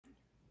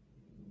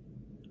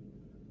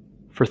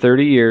For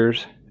 30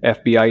 years,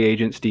 FBI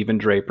agent Steven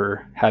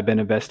Draper had been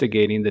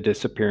investigating the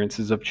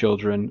disappearances of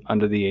children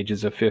under the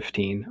ages of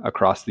 15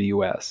 across the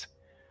U.S.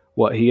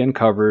 What he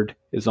uncovered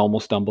is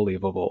almost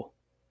unbelievable.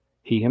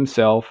 He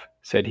himself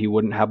said he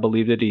wouldn't have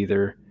believed it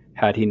either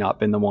had he not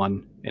been the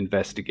one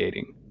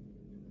investigating.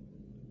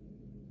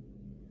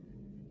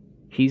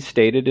 He's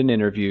stated in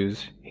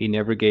interviews he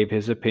never gave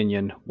his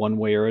opinion one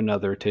way or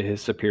another to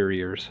his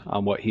superiors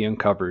on what he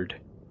uncovered,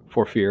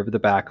 for fear of the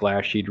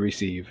backlash he'd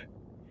receive.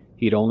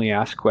 He'd only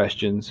ask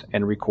questions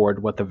and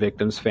record what the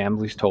victims'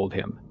 families told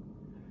him,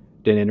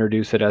 then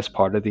introduce it as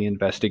part of the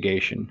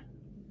investigation.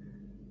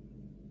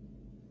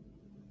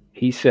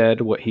 He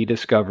said what he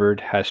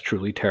discovered has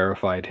truly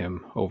terrified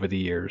him over the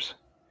years,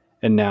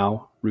 and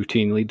now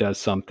routinely does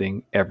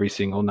something every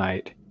single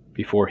night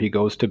before he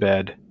goes to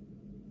bed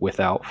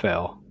without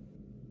fail.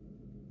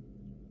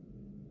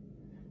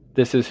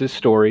 This is his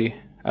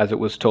story as it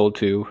was told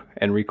to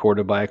and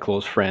recorded by a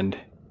close friend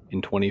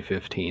in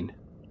 2015.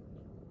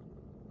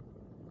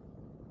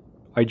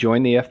 I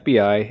joined the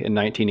FBI in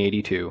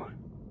 1982,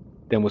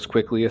 then was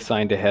quickly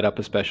assigned to head up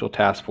a special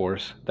task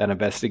force that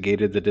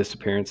investigated the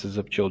disappearances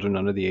of children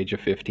under the age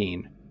of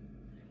 15.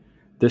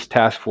 This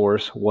task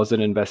force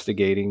wasn't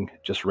investigating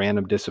just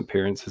random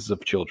disappearances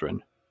of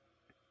children.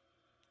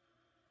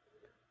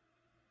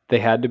 They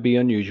had to be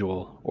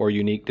unusual or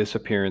unique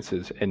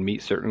disappearances and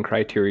meet certain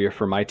criteria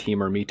for my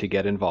team or me to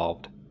get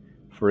involved.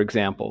 For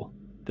example,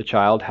 the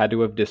child had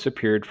to have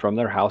disappeared from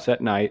their house at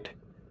night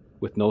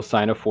with no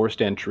sign of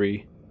forced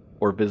entry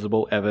or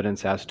visible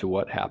evidence as to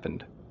what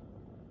happened.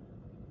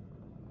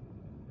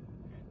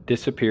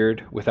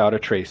 Disappeared without a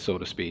trace, so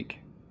to speak.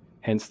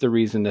 Hence the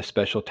reason this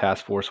special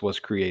task force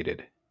was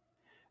created.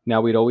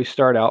 Now, we'd always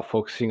start out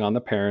focusing on the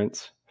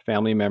parents,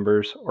 family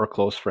members, or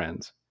close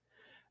friends,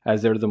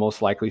 as they're the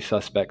most likely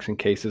suspects in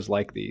cases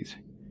like these,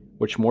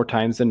 which more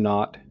times than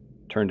not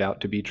turned out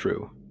to be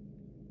true.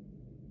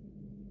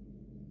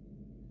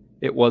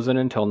 It wasn't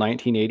until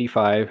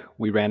 1985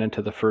 we ran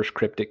into the first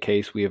cryptic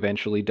case we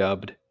eventually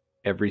dubbed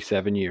every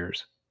 7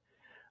 years.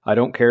 I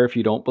don't care if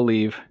you don't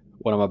believe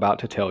what I'm about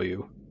to tell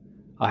you.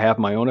 I have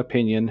my own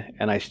opinion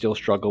and I still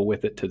struggle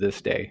with it to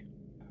this day.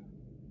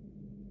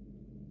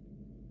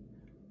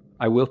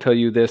 I will tell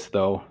you this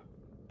though,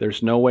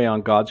 there's no way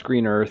on God's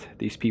green earth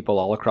these people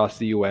all across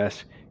the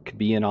US could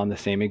be in on the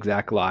same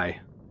exact lie.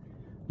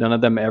 None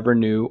of them ever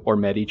knew or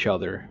met each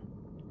other,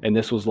 and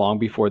this was long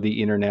before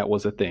the internet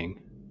was a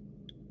thing.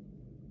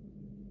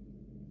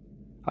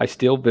 I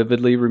still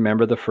vividly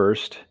remember the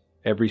first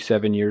every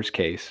 7 years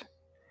case.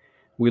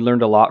 We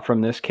learned a lot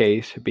from this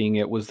case, being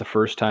it was the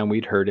first time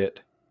we'd heard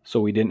it,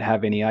 so we didn't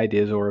have any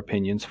ideas or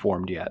opinions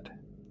formed yet.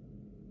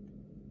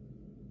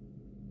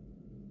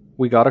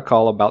 We got a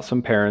call about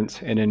some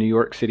parents in a New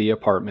York City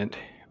apartment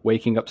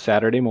waking up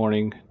Saturday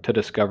morning to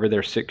discover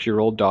their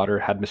 6-year-old daughter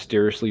had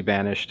mysteriously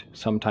vanished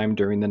sometime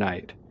during the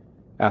night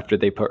after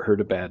they put her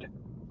to bed.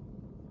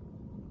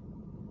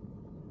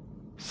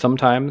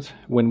 Sometimes,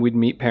 when we'd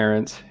meet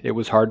parents, it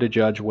was hard to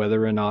judge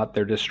whether or not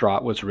their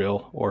distraught was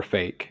real or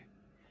fake.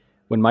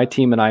 When my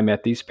team and I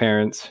met these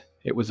parents,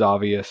 it was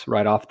obvious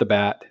right off the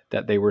bat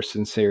that they were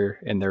sincere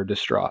in their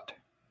distraught.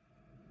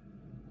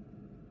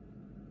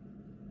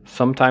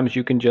 Sometimes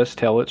you can just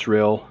tell it's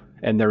real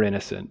and they're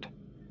innocent,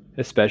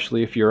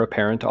 especially if you're a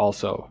parent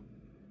also.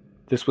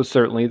 This was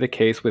certainly the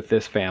case with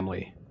this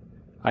family.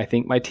 I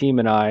think my team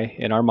and I,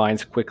 in our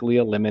minds, quickly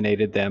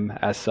eliminated them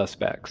as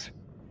suspects,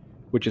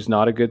 which is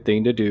not a good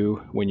thing to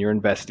do when you're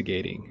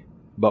investigating,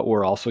 but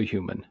we're also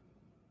human.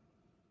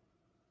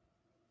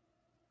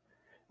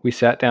 We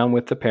sat down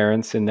with the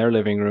parents in their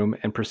living room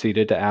and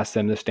proceeded to ask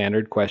them the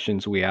standard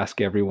questions we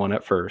ask everyone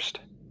at first.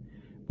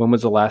 When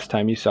was the last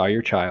time you saw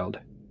your child?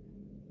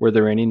 Were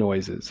there any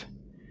noises?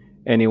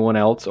 Anyone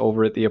else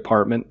over at the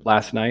apartment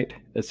last night?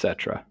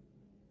 Etc.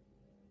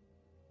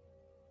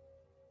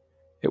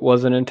 It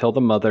wasn't until the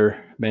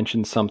mother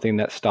mentioned something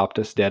that stopped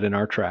us dead in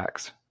our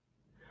tracks.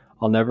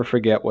 I'll never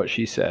forget what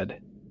she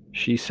said.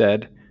 She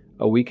said,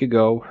 a week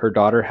ago, her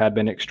daughter had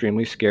been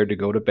extremely scared to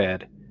go to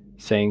bed,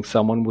 saying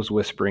someone was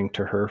whispering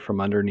to her from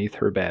underneath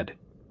her bed.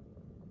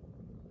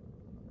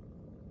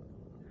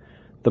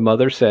 The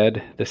mother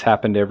said this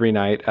happened every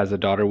night as the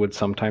daughter would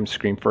sometimes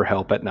scream for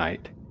help at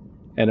night.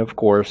 And of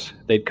course,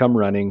 they'd come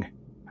running,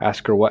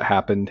 ask her what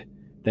happened,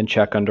 then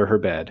check under her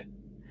bed.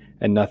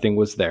 And nothing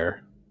was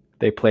there.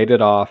 They played it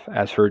off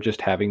as her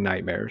just having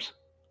nightmares.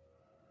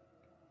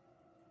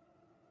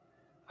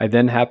 I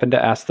then happened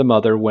to ask the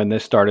mother when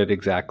this started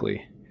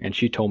exactly, and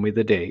she told me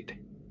the date,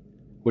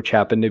 which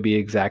happened to be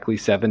exactly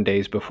 7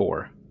 days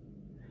before.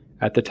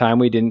 At the time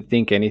we didn't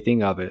think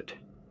anything of it,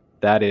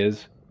 that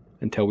is,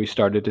 until we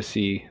started to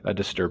see a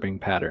disturbing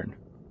pattern.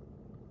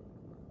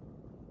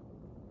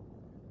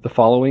 The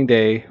following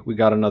day, we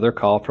got another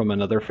call from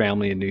another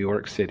family in New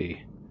York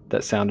City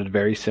that sounded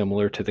very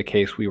similar to the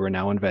case we were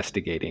now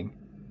investigating.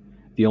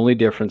 The only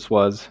difference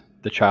was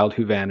the child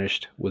who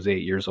vanished was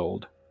 8 years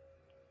old.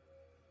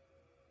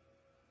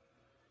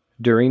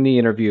 During the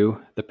interview,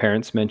 the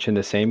parents mentioned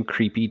the same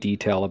creepy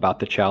detail about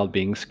the child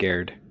being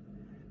scared.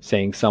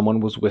 saying someone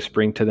was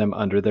whispering to them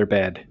under their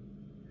bed.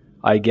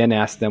 I again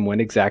asked them when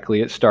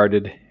exactly it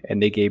started,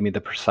 and they gave me the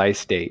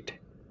precise date,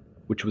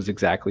 which was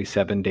exactly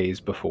 7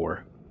 days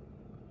before.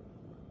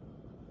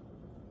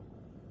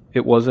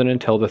 It wasn't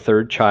until the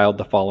third child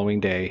the following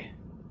day,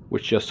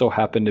 which just so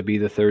happened to be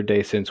the third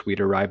day since we'd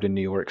arrived in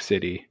New York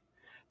City,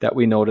 that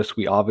we noticed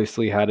we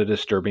obviously had a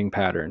disturbing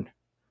pattern.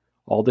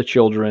 All the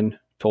children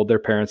told their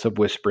parents of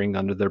whispering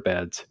under their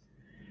beds,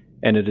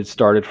 and it had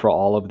started for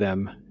all of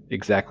them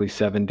exactly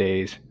 7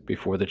 days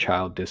before the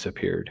child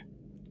disappeared.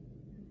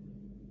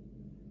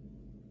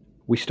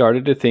 We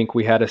started to think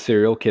we had a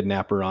serial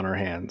kidnapper on our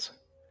hands.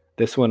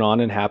 This went on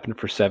and happened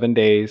for 7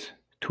 days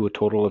to a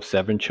total of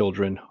 7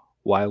 children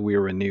while we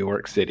were in New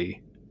York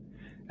City.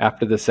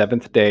 After the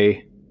 7th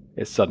day,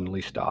 it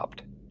suddenly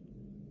stopped.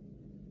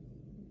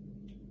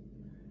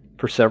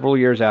 For several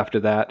years after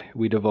that,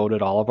 we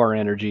devoted all of our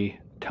energy,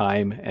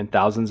 time, and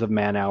thousands of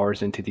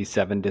man-hours into these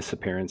 7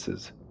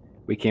 disappearances.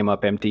 We came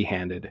up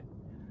empty-handed.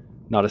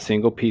 Not a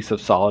single piece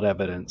of solid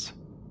evidence.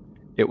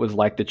 It was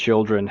like the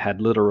children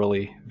had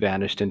literally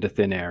vanished into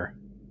thin air.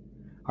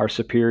 Our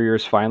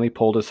superiors finally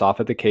pulled us off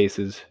of the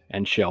cases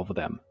and shelved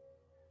them.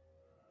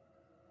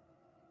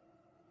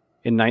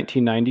 In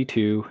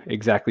 1992,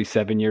 exactly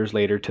 7 years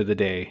later to the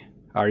day,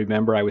 I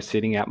remember I was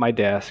sitting at my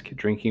desk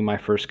drinking my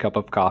first cup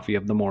of coffee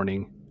of the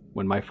morning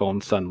when my phone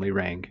suddenly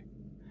rang.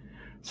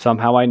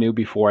 Somehow I knew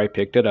before I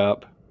picked it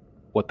up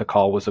what the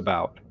call was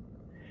about.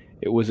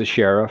 It was a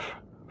sheriff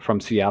from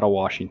Seattle,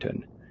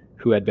 Washington,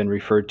 who had been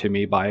referred to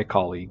me by a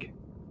colleague.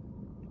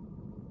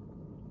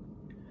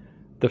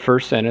 The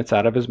first sentence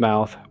out of his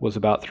mouth was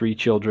about 3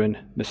 children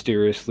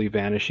mysteriously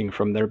vanishing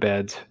from their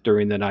beds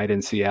during the night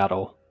in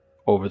Seattle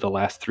over the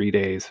last 3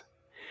 days.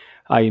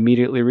 I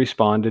immediately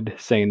responded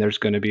saying there's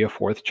going to be a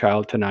 4th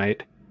child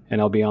tonight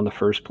and I'll be on the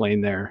first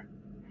plane there.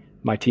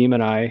 My team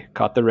and I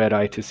caught the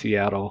red-eye to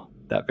Seattle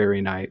that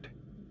very night.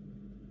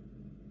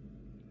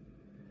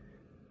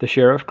 The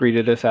sheriff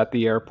greeted us at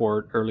the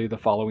airport early the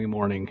following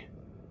morning.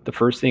 The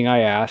first thing I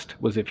asked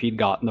was if he'd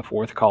gotten the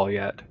 4th call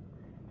yet,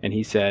 and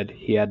he said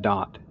he had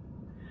not.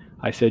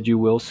 I said, "You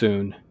will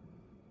soon."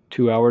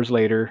 2 hours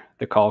later,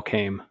 the call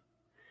came.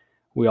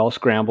 We all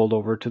scrambled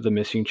over to the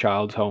missing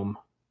child's home.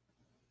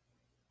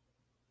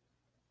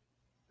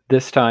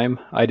 This time,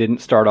 I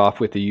didn't start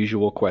off with the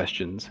usual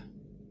questions.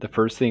 The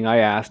first thing I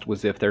asked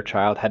was if their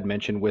child had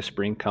mentioned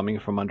whispering coming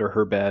from under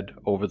her bed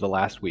over the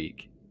last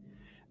week.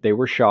 They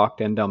were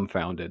shocked and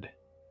dumbfounded.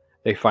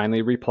 They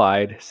finally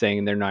replied,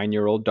 saying their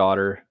 9-year-old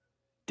daughter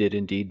did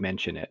indeed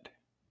mention it.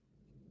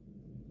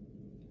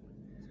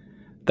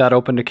 That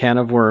opened a can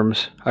of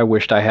worms I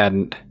wished I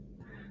hadn't.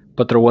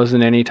 But there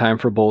wasn't any time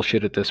for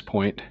bullshit at this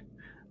point.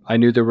 I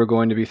knew there were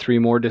going to be 3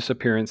 more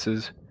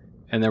disappearances,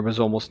 and there was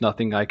almost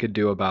nothing I could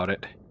do about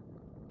it.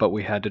 But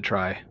we had to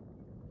try.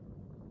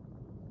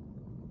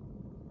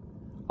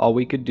 All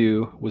we could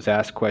do was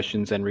ask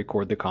questions and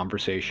record the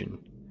conversation.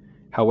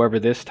 However,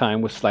 this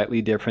time was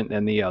slightly different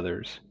than the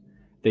others.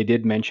 They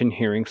did mention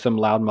hearing some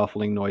loud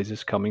muffling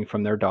noises coming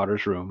from their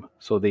daughter's room,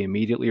 so they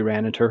immediately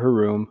ran into her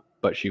room,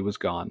 but she was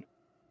gone.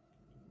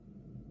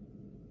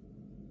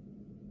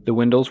 The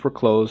windows were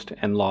closed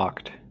and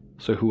locked,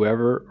 so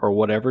whoever or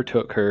whatever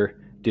took her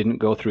didn't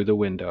go through the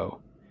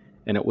window,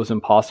 and it was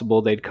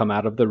impossible they'd come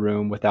out of the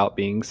room without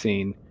being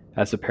seen,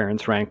 as the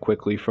parents ran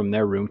quickly from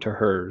their room to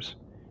hers,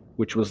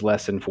 which was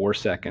less than 4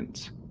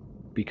 seconds,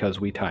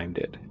 because we timed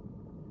it.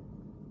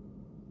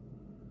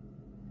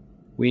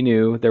 We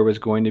knew there was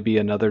going to be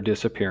another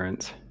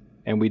disappearance,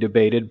 and we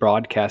debated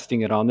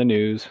broadcasting it on the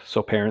news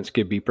so parents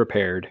could be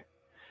prepared,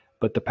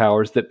 but the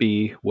powers that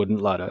be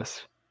wouldn't let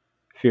us,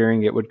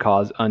 fearing it would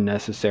cause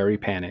unnecessary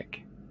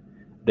panic.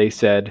 They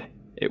said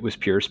it was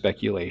pure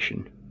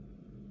speculation.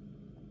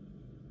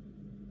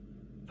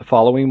 The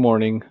following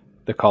morning,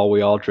 the call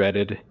we all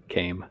dreaded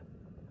came.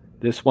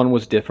 This one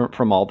was different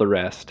from all the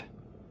rest.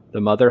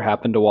 The mother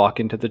happened to walk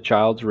into the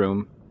child's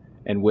room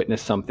and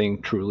witnessed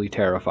something truly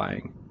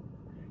terrifying.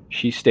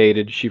 She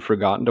stated she'd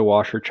forgotten to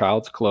wash her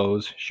child's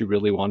clothes she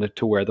really wanted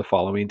to wear the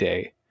following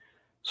day,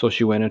 so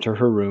she went into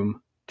her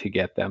room to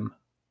get them.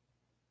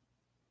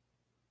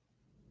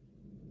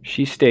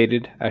 She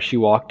stated as she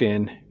walked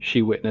in,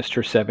 she witnessed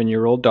her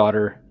 7-year-old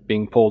daughter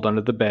being pulled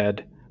under the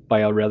bed by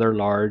a rather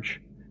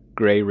large,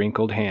 gray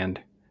wrinkled hand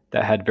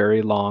that had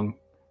very long,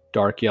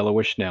 dark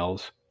yellowish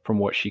nails from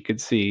what she could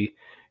see,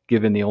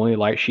 given the only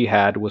light she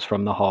had was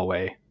from the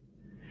hallway.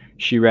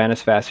 She ran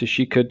as fast as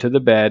she could to the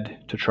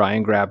bed to try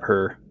and grab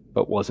her,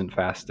 but wasn't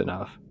fast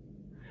enough.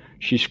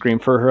 She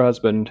screamed for her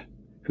husband,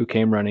 who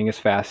came running as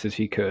fast as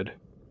he could.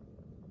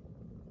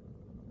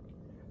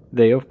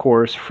 They, of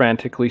course,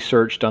 frantically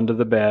searched under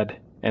the bed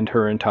and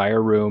her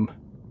entire room,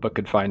 but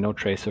could find no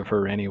trace of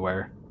her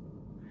anywhere.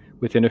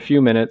 Within a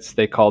few minutes,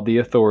 they called the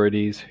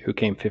authorities, who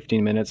came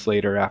 15 minutes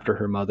later after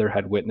her mother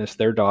had witnessed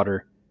their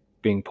daughter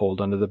being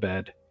pulled under the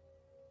bed.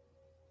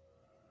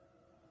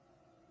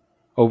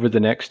 Over the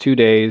next 2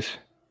 days,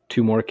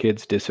 2 more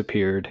kids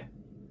disappeared.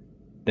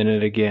 Then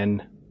it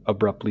again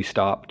abruptly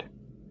stopped.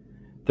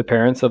 The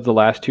parents of the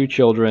last 2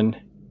 children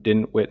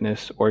didn't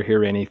witness or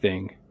hear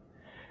anything,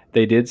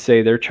 They did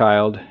say their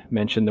child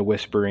mentioned the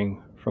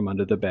whispering from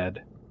under the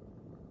bed.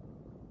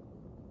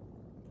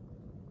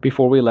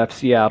 Before we left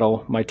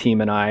Seattle, my team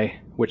and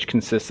I, which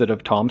consisted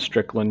of Tom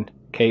Strickland,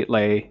 Kate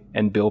Lay,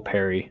 and Bill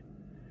Perry,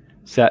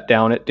 sat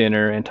down at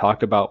dinner and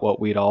talked about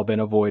what we'd all been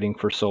avoiding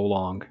for so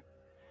long.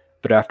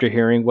 But after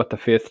hearing what the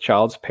fifth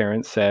child's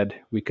parents said,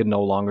 we could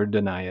no longer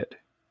deny it.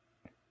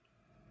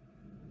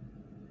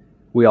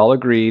 We all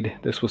agreed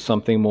this was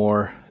something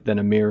more than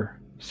a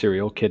mere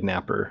serial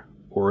kidnapper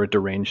or a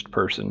deranged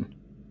person,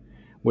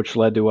 which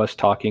led to us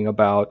talking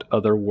about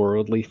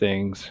otherworldly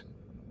things,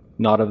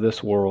 not of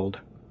this world,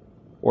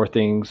 or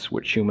things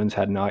which humans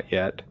had not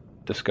yet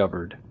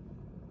discovered.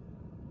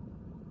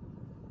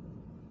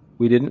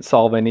 We didn't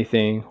solve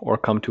anything or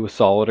come to a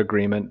solid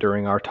agreement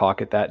during our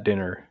talk at that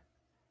dinner.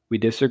 We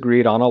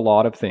disagreed on a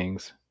lot of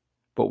things,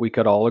 but we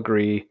could all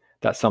agree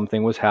that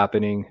something was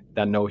happening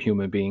that no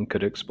human being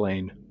could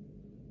explain.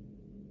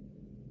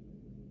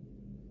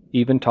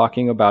 Even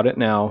talking about it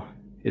now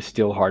is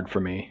still hard for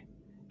me,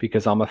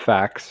 because I'm a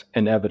facts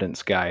and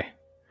evidence guy.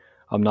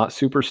 I'm not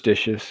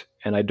superstitious,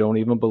 and I don't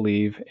even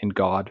believe in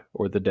God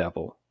or the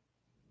devil.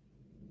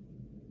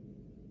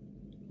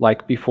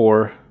 Like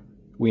before,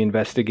 we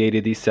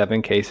investigated these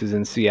 7 cases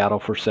in Seattle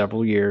for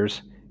several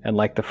years, and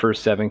like the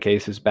first 7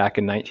 cases back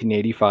in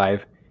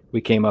 1985,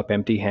 we came up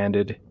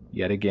empty-handed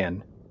yet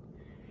again.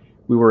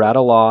 We were at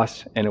a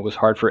loss, and it was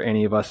hard for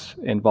any of us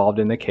involved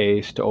in the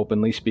case to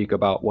openly speak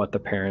about what the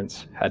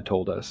parents had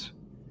told us.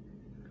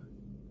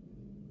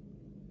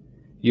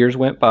 Years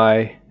went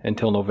by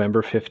until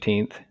November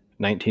 15th,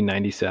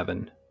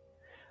 1997.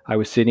 I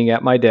was sitting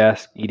at my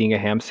desk eating a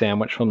ham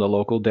sandwich from the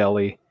local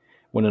deli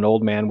when an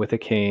old man with a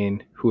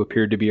cane, who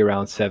appeared to be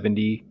around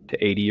 70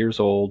 to 80 years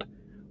old,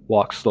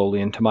 walked slowly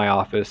into my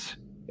office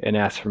and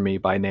asked for me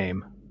by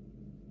name.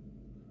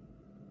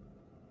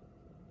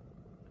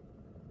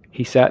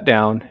 He sat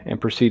down and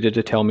proceeded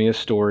to tell me a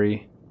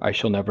story I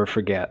shall never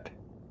forget.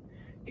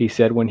 He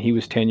said when he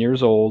was 10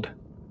 years old,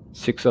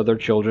 6 other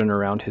children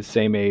around his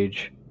same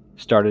age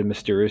started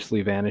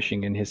mysteriously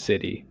vanishing in his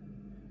city,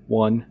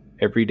 one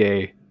every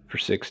day for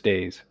 6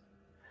 days.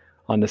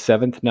 On the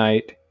 7th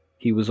night,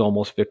 he was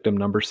almost victim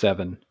number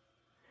 7,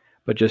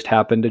 but just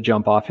happened to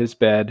jump off his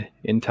bed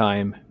in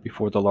time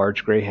before the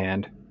large gray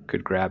hand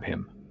could grab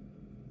him.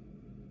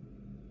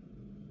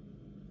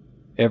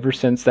 Ever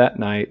since that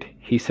night,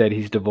 he said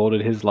he's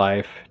devoted his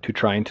life to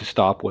trying to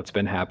stop what's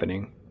been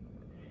happening.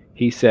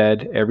 He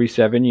said every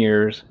 7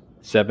 years,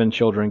 7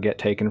 children get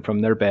taken from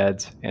their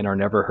beds and are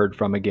never heard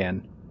from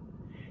again.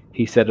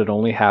 He said it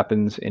only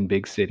happens in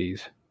big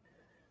cities.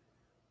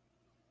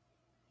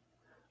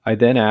 I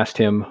then asked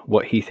him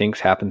what he thinks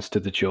happens to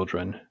the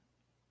children.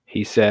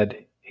 He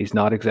said he's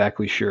not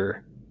exactly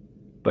sure,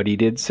 but he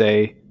did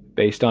say,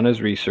 based on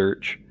his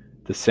research,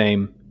 the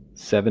same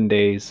 7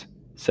 days,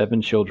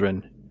 7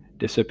 children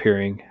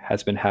disappearing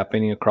has been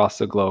happening across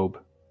the globe.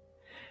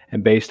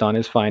 And based on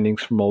his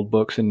findings from old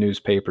books and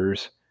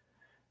newspapers,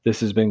 this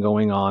has been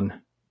going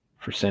on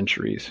for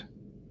centuries.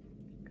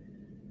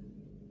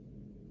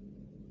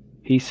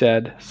 He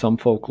said some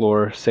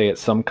folklore say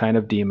it's some kind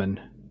of demon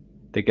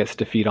that gets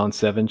to feed on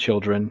 7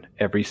 children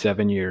every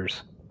 7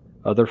 years.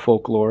 Other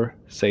folklore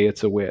say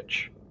it's a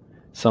witch.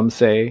 Some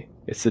say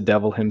it's the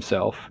devil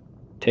himself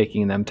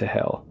taking them to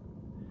hell.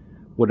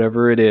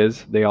 Whatever it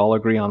is, they all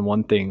agree on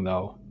one thing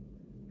though.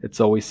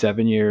 It's always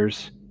 7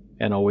 years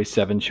and always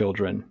 7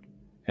 children,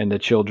 and the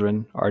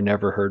children are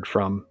never heard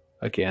from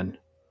again.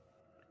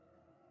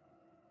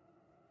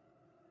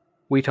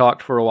 We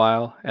talked for a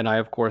while, and I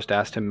of course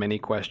asked him many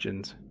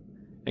questions,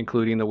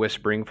 including the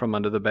whispering from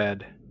under the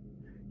bed.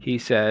 He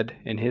said,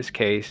 in his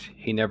case,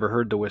 he never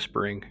heard the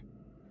whispering.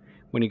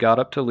 When he got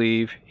up to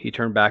leave, he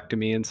turned back to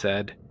me and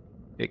said,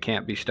 "It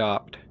can't be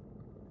stopped.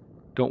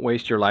 Don't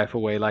waste your life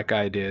away like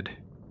I did."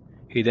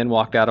 He then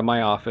walked out of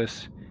my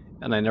office,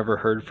 and I never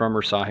heard from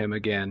or saw him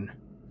again.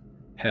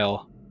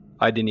 Hell,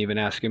 I didn't even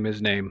ask him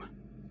his name.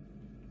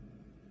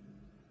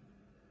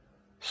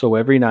 So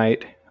every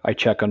night, I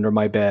check under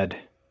my bed,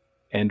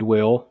 and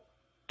will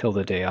till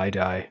the day I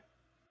die.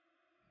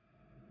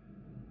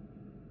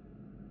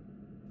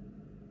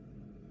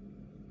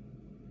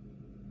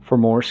 For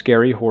more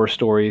scary horror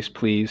stories,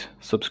 please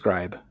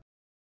subscribe.